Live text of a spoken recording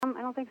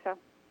don't think so.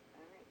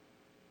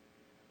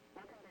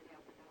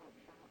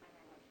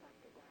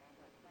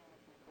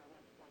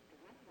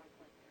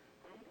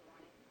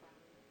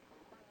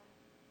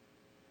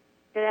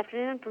 Good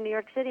afternoon from New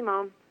York City,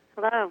 Mom.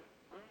 Hello.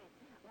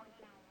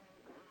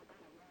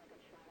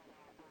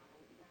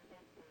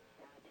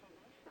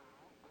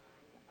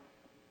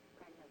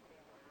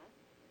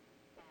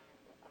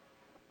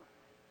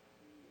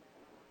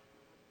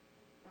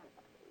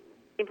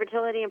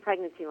 Infertility and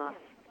pregnancy loss.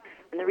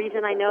 And the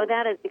reason I know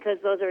that is because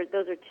those are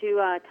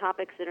two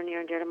topics that are near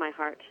and dear to my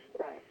heart.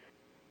 Right.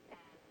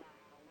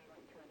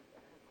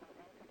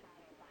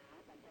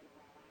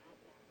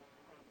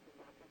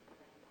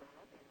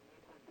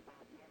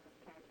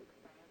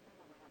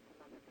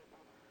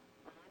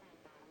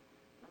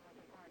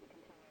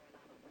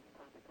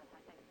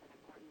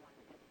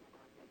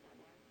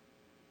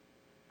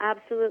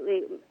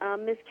 Absolutely.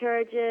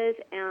 Miscarriages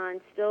and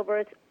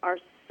stillbirths are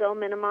so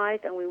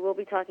minimized, and we will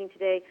be talking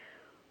today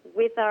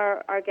with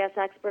our guest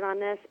expert on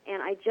this.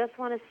 And I just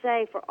want to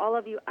say, for all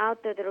of you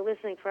out there that are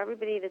listening, for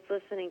everybody that's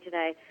listening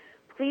today,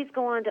 please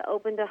go on to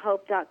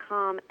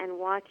opentohope.com and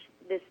watch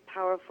this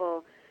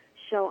powerful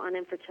show on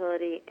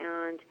infertility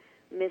and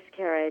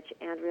miscarriage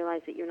and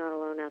realize that you're not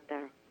alone out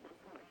there.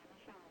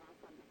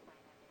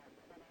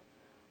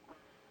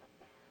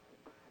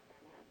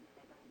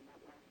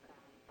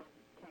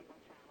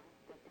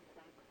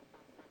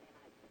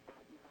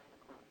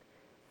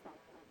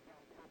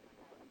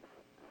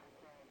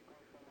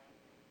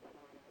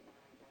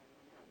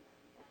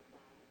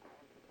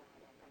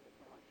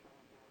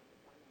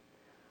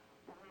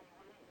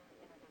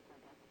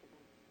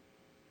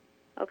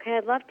 Okay,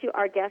 I'd love to.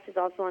 Our guest is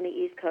also on the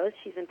East Coast.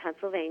 She's in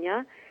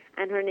Pennsylvania,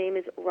 and her name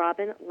is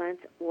Robin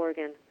Lentz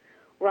Worgan.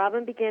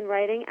 Robin began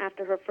writing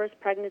after her first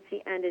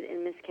pregnancy ended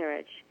in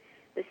miscarriage.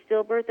 The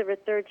stillbirth of her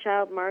third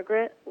child,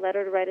 Margaret, led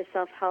her to write a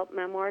self-help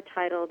memoir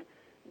titled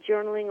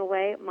Journaling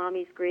Away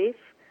Mommy's Grief,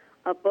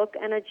 a book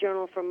and a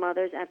journal for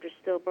mothers after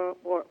stillbirth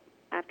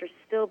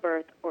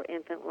or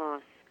infant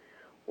loss.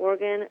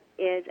 Worgan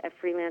is a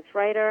freelance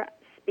writer,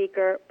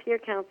 speaker, peer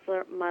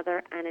counselor,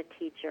 mother, and a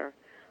teacher.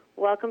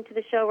 Welcome to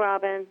the show,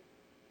 Robin.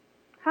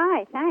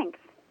 Hi, thanks.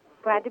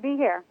 Glad to be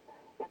here.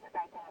 It's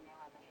great to have you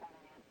on the show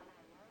today.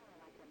 And I really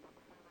like your book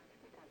so much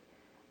because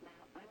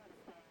now I'm going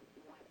to say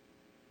what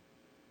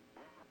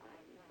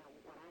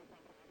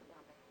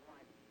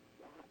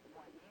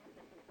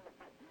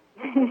I think, and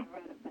you tell me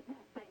what you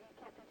think. But you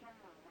kept a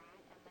journal,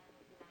 right?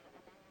 And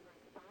then you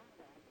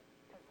responded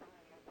to some of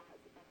your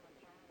thoughts in the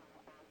journal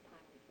as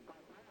time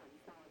goes on.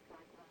 So it's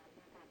like, well, you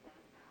got this.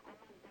 I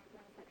love there's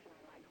one section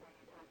I liked where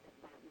you talked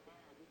about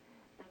men.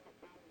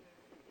 And you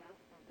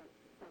suggested that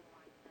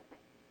someone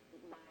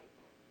might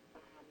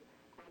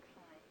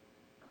actually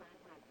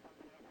contact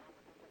somebody and ask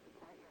them to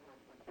support your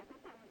husband. I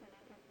thought that was an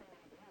interesting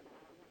idea that I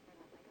don't think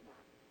people think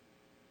about.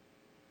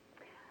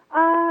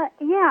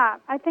 Yeah,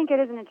 I think it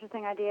is an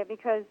interesting idea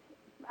because,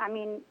 I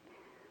mean,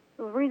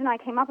 the reason I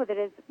came up with it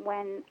is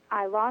when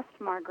I lost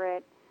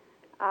Margaret,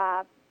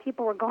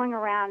 people were going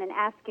around and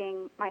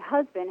asking my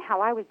husband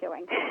how I was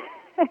doing.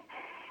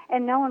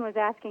 And no one was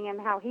asking him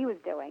how he was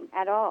doing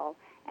at all.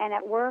 And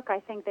at work, I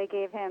think they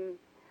gave him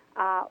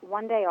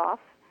 1 day off.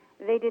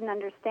 They didn't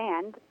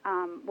understand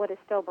what a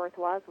stillbirth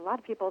was. A lot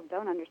of people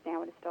don't understand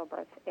what a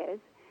stillbirth is.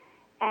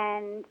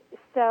 And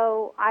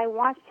so I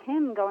watched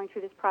him going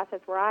through this process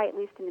where I, at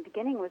least in the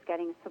beginning, was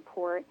getting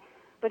support,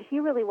 but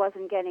he really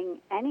wasn't getting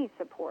any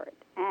support.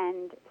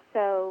 And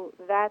so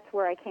that's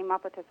where I came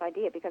up with this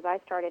idea, because I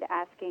started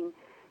asking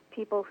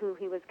people who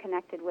he was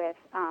connected with,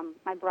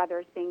 my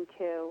brothers being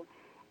two,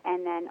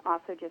 and then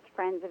also just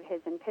friends of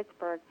his in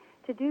Pittsburgh,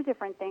 to do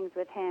different things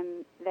with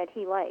him that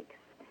he likes.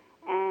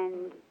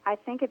 And I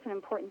think it's an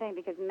important thing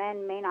because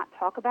men may not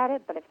talk about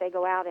it, but if they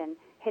go out and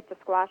hit the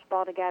squash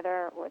ball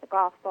together or the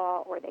golf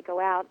ball, or they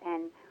go out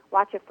and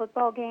watch a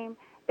football game,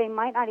 they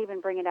might not even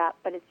bring it up,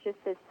 but it's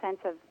just this sense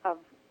of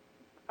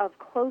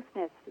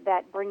closeness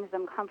that brings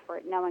them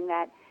comfort, knowing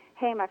that,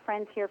 hey, my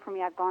friend's here for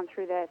me, I've gone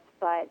through this,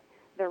 but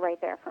they're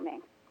right there for me.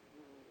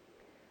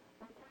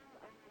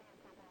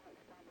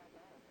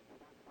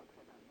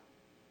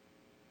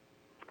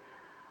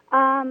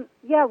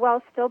 Yeah,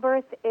 well,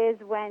 stillbirth is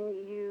when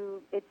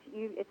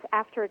it's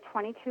after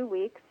 22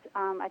 weeks,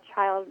 a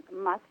child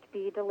must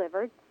be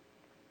delivered.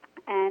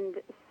 And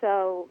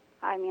so,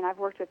 I mean, I've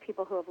worked with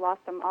people who have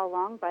lost them all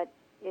along, but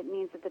it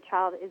means that the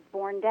child is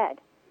born dead.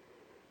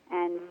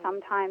 And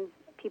sometimes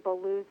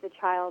people lose the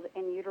child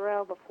in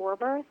utero before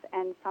birth,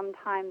 and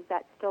sometimes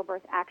that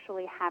stillbirth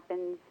actually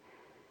happens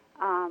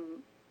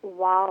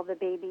while the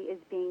baby is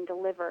being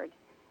delivered,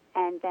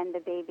 and then the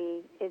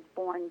baby is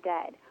born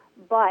dead.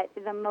 But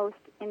the most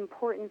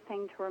important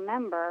thing to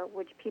remember,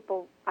 which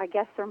people, I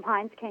guess their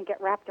minds can't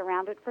get wrapped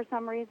around it for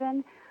some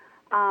reason,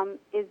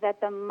 is that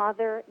the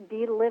mother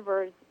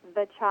delivers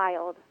the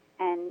child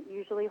and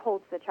usually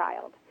holds the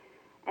child.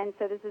 And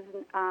so this is,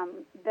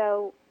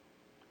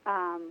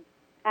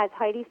 as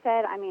Heidi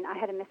said, I mean, I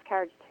had a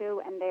miscarriage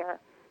too, and they're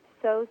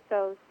so,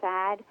 so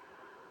sad.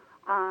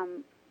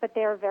 But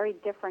they are very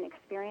different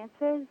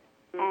experiences.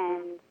 Mm-hmm.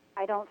 And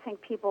I don't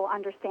think people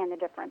understand the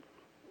difference.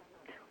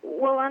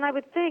 Well, and I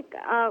would think,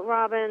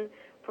 Robin,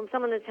 from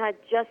someone that's had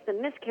just the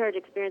miscarriage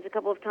experience a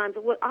couple of times,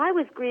 what I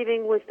was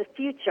grieving was the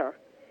future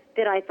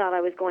that I thought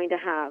I was going to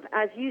have.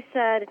 As you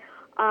said,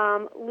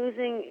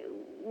 losing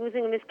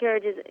a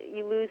miscarriage is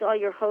you lose all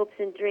your hopes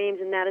and dreams,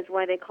 and that is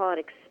why they call it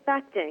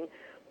expecting.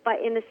 But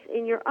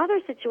in your other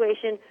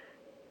situation,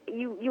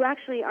 you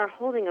actually are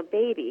holding a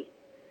baby,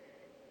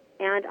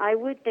 and I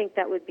would think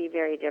that would be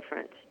very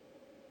different.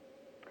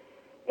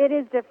 It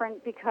is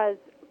different because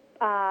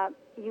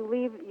you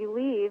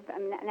leave,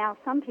 and now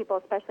some people,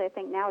 especially I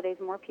think nowadays,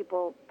 more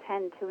people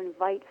tend to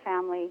invite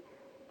family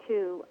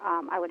to,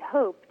 I would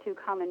hope, to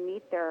come and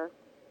meet their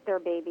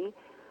baby.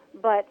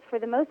 But for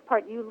the most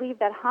part, you leave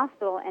that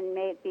hospital, and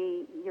may it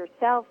be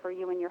yourself or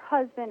you and your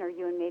husband or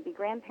you and maybe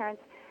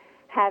grandparents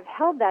have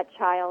held that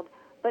child,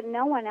 but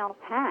no one else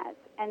has.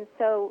 And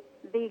so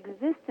the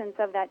existence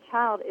of that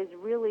child is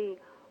really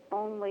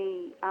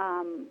only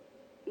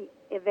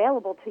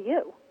available to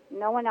you.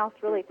 No one else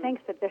really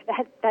thinks that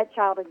that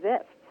child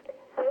exists.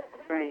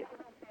 Right.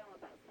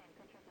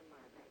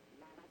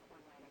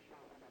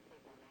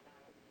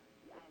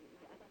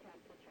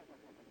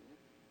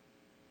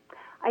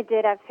 I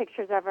did have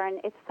pictures of her, and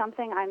it's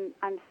something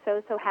I'm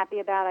so happy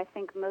about. I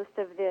think most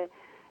of the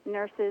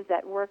nurses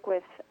that work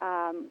with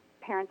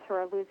parents who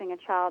are losing a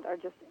child are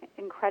just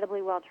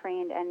incredibly well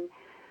trained, and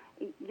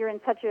you're in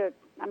such a,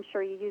 I'm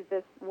sure you use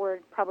this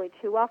word probably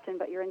too often,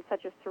 but you're in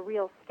such a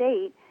surreal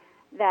state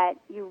that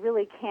you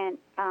really can't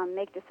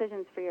make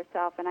decisions for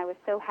yourself. And I was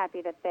so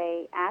happy that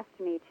they asked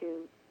me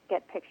to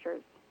get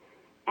pictures.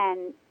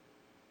 And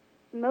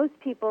most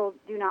people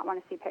do not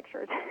want to see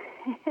pictures.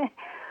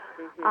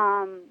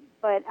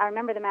 But I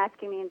remember them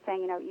asking me and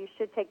saying, you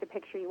should take the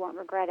picture, you won't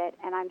regret it.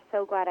 And I'm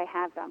so glad I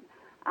have them.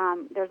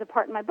 There's a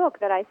part in my book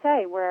that I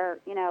say where,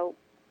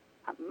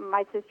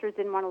 my sisters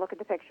didn't want to look at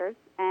the pictures,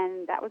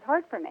 and that was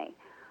hard for me.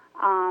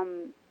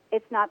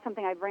 It's not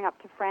something I bring up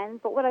to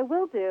friends, but what I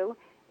will do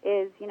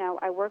is,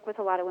 I work with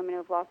a lot of women who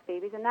have lost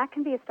babies, and that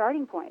can be a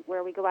starting point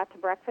where we go out to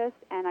breakfast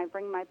and I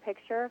bring my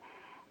picture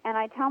and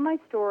I tell my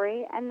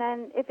story, and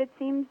then if it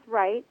seems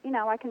right,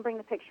 I can bring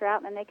the picture out,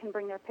 and then they can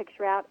bring their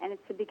picture out, and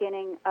it's the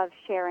beginning of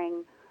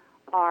sharing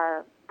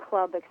our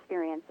club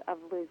experience of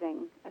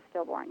losing a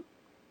stillborn.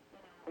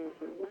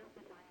 Mm-hmm.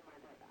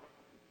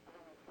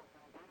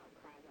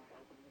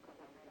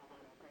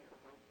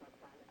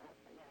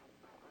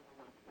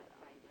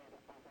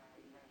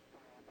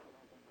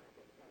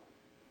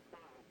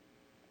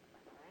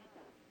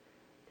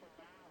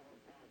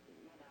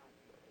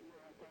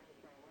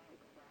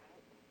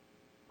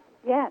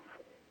 Yes.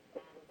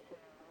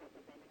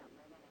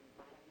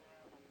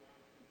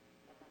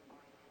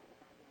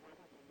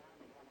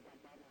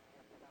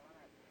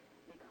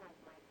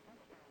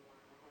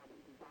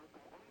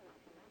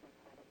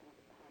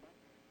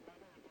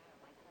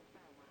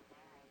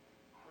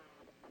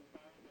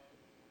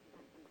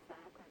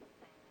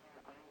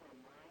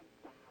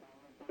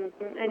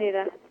 Mm-hmm. I knew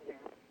that.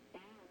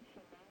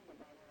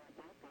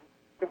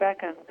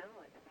 Rebecca.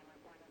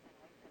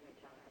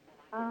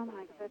 Oh,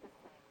 my goodness.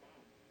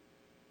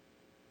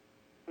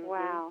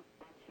 Wow.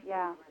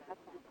 Yeah, that's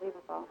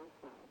unbelievable.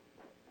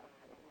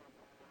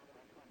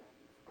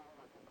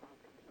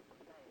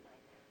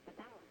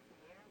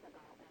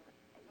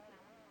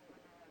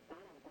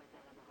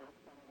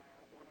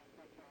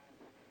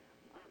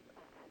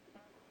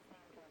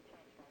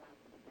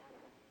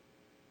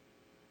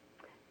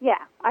 Yeah,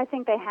 I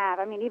think they have.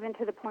 I mean, even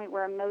to the point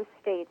where most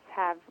states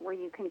have where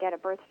you can get a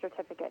birth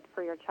certificate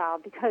for your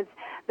child because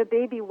the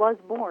baby was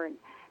born.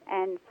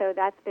 And so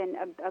that's been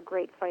a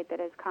great fight that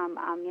has come.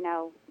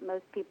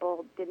 Most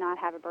people did not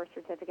have a birth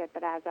certificate,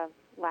 but as of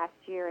last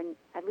year, and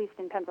at least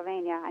in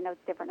Pennsylvania, I know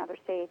it's different in other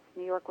states,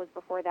 New York was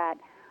before that,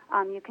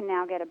 you can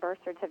now get a birth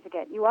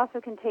certificate. You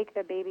also can take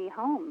the baby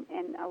home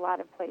in a lot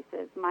of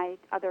places. My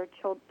other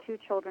two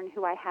children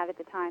who I had at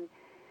the time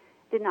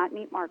did not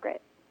meet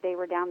Margaret. They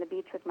were down the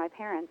beach with my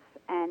parents,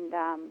 and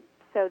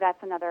so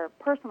that's another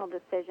personal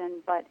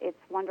decision, but it's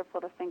wonderful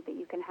to think that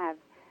you can have,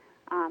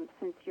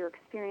 since your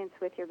experience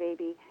with your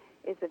baby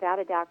is without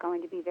a doubt going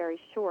to be very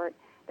short,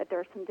 that there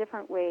are some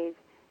different ways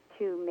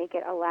to make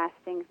it a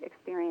lasting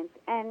experience,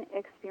 and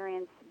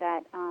experience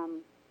that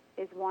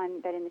is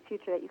one that in the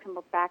future that you can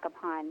look back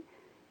upon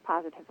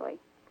positively.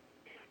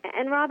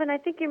 And Robin, I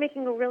think you're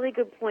making a really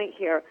good point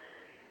here.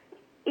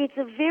 It's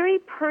a very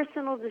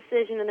personal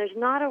decision, and there's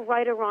not a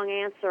right or wrong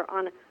answer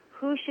on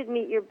who should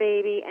meet your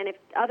baby, and if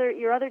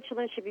your other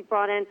children should be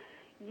brought in.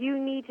 You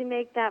need to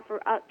make that for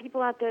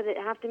people out there that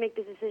have to make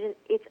this decision.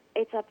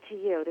 It's up to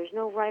you. There's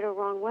no right or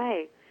wrong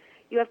way.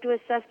 You have to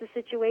assess the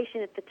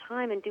situation at the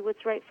time and do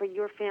what's right for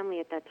your family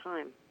at that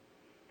time.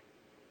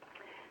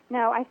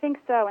 No, I think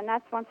so, and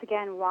that's once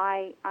again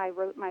why I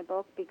wrote my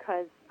book,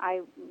 because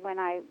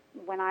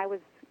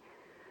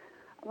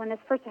when this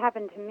first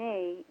happened to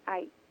me,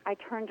 I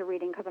turned to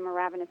reading because I'm a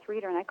ravenous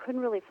reader, and I couldn't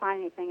really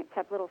find anything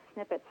except little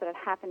snippets that had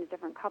happened to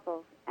different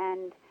couples.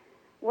 And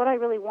what I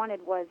really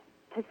wanted was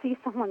to see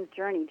someone's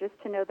journey, just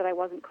to know that I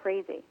wasn't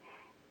crazy.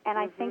 And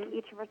I think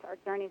each of us, our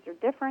journeys are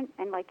different,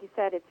 and like you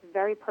said, it's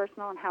very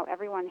personal, and how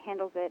everyone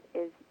handles it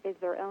is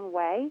their own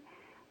way,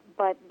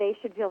 but they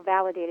should feel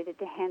validated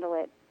to handle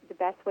it the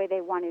best way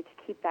they want to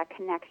keep that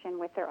connection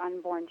with their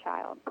unborn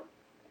child.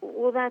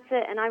 Well, that's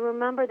it. And I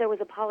remember there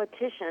was a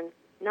politician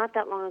not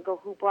that long ago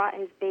who brought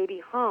his baby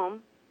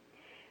home,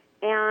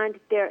 and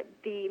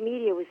the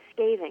media was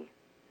scathing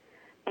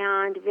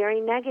and very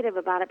negative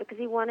about it because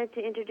he wanted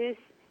to introduce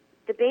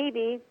the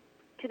baby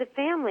to the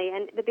family,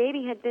 and the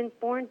baby had been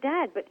born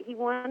dead, but he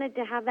wanted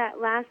to have that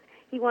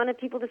he wanted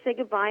people to say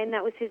goodbye, and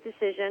that was his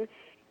decision.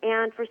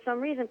 And for some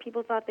reason,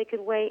 people thought they could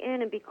weigh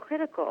in and be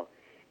critical,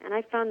 and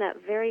I found that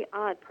very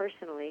odd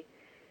personally.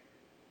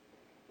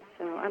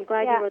 So I'm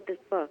glad you wrote this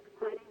book.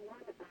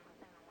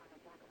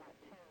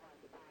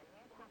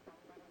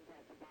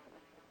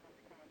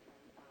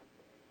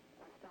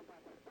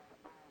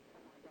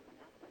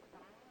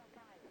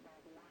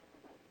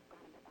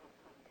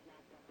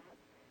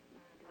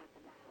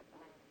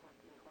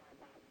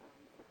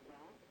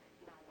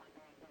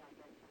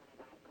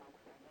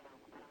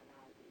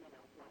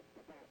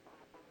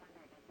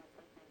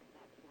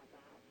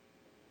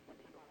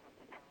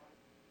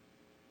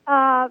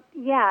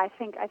 Yeah,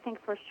 I think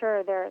for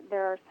sure there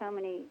are so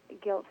many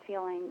guilt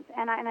feelings,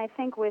 and I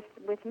think with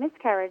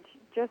miscarriage,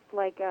 just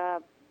like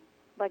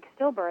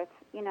stillbirth,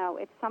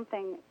 it's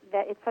something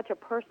that it's such a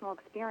personal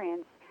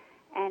experience,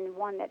 and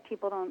one that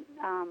people don't,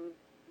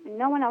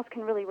 no one else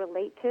can really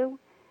relate to,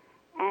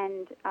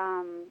 and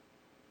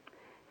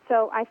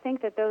so I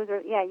think that those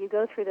are, you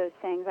go through those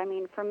things. I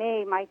mean, for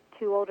me, my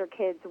two older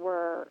kids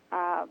were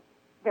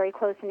very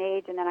close in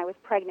age, and then I was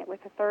pregnant with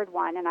a third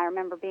one, and I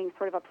remember being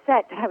sort of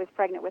upset that I was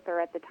pregnant with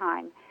her at the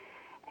time.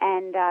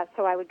 And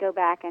so I would go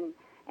back and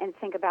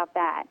think about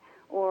that.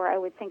 Or I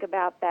would think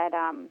about that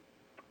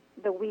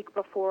the week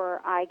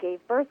before I gave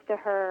birth to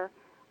her,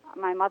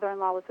 my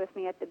mother-in-law was with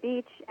me at the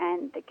beach,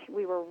 and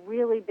we were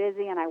really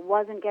busy, and I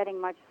wasn't getting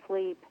much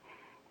sleep.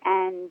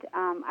 And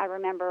I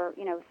remember,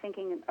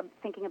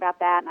 thinking about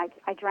that, and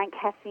I drank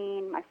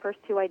caffeine. My first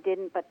two I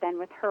didn't, but then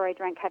with her I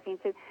drank caffeine.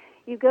 So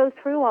you go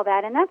through all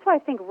that, and that's why I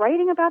think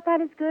writing about that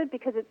is good,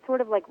 because it's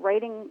sort of like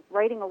writing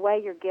away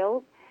your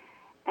guilt,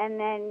 and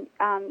then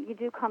you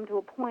do come to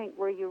a point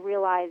where you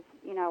realize,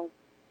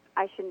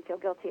 I shouldn't feel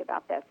guilty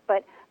about this.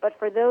 But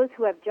for those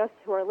who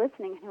are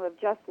listening and who have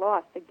just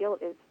lost, the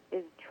guilt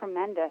is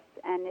tremendous,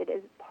 and it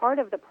is part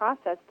of the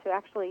process to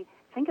actually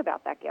think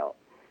about that guilt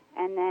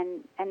and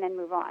then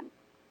move on.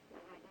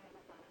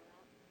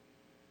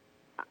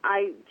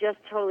 I just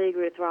totally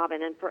agree with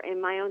Robin. And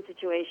in my own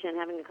situation,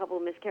 having a couple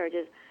of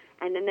miscarriages,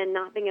 and then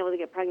not being able to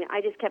get pregnant,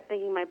 I just kept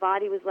thinking my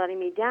body was letting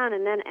me down.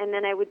 And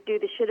then I would do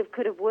the should have,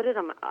 could have, would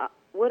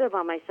have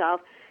on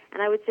myself,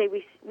 and I would say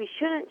we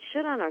shouldn't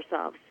should on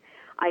ourselves.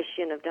 I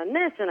shouldn't have done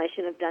this, and I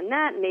shouldn't have done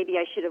that. And maybe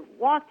I should have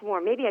walked more.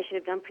 Maybe I should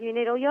have done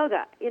prenatal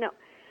yoga. You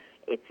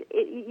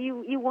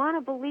want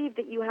to believe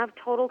that you have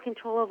total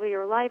control over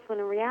your life, when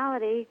in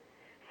reality,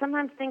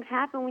 sometimes things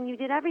happen when you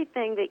did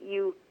everything that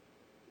you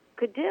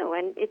could do,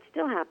 and it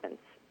still happens.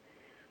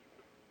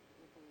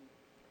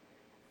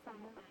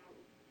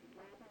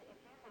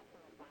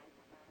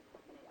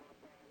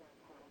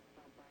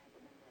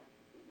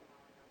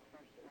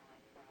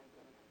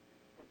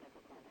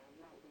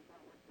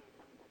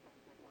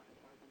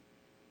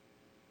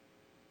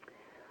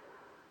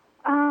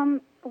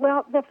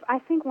 Well, I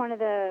think one of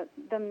the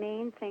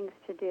main things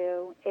to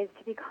do is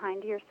to be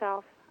kind to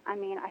yourself. I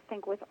mean, I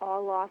think with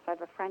all loss, I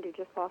have a friend who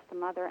just lost a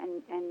mother,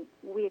 and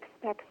we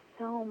expect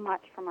so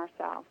much from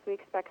ourselves. We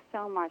expect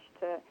so much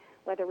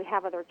whether we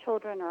have other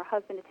children or a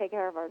husband to take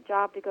care of, or a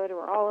job to go to,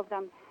 or all of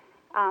them.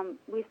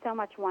 We so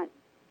much want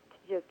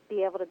to just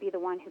be able to be the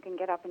one who can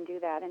get up and do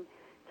that. And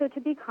so to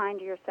be kind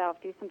to yourself,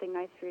 do something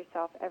nice for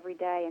yourself every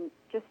day, and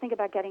just think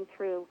about getting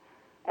through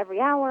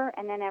every hour,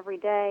 and then every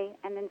day,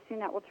 and then soon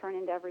that will turn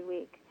into every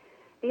week.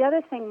 The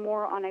other thing,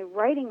 more on a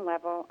writing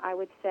level, I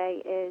would say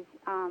is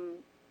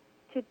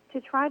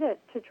to try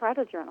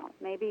to journal.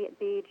 Maybe it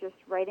be just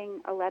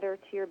writing a letter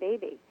to your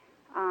baby.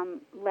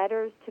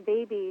 Letters to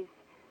babies.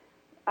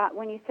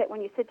 When you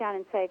sit down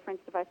and say, for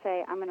instance, if I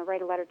say I'm going to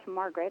write a letter to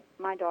Margaret,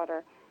 my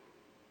daughter,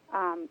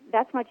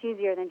 that's much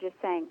easier than just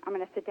saying I'm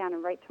going to sit down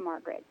and write to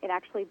Margaret. It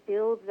actually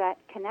builds that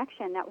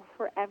connection that will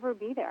forever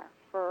be there.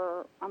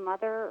 For a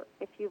mother,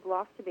 if you've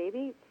lost a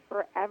baby,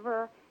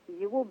 forever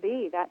you will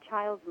be that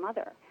child's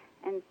mother.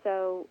 And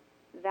so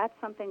that's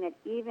something that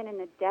even in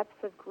the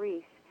depths of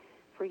grief,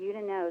 for you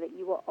to know that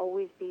you will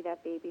always be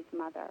that baby's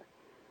mother.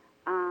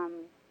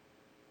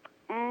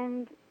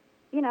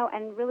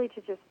 And really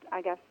to just,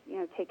 I guess,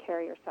 take care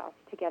of yourself,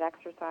 to get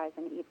exercise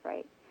and eat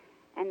right.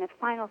 And the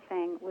final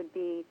thing would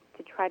be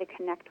to try to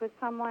connect with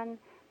someone,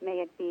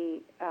 may it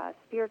be a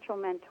spiritual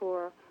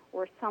mentor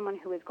or someone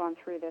who has gone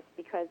through this,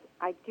 because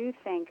I do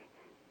think,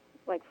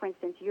 like, for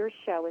instance, your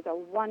show is a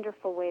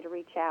wonderful way to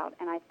reach out,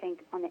 and I think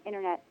on the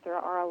Internet there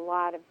are a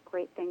lot of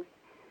great things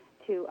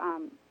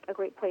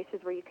great places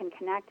where you can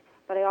connect,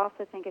 but I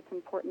also think it's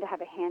important to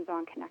have a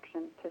hands-on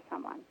connection to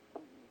someone.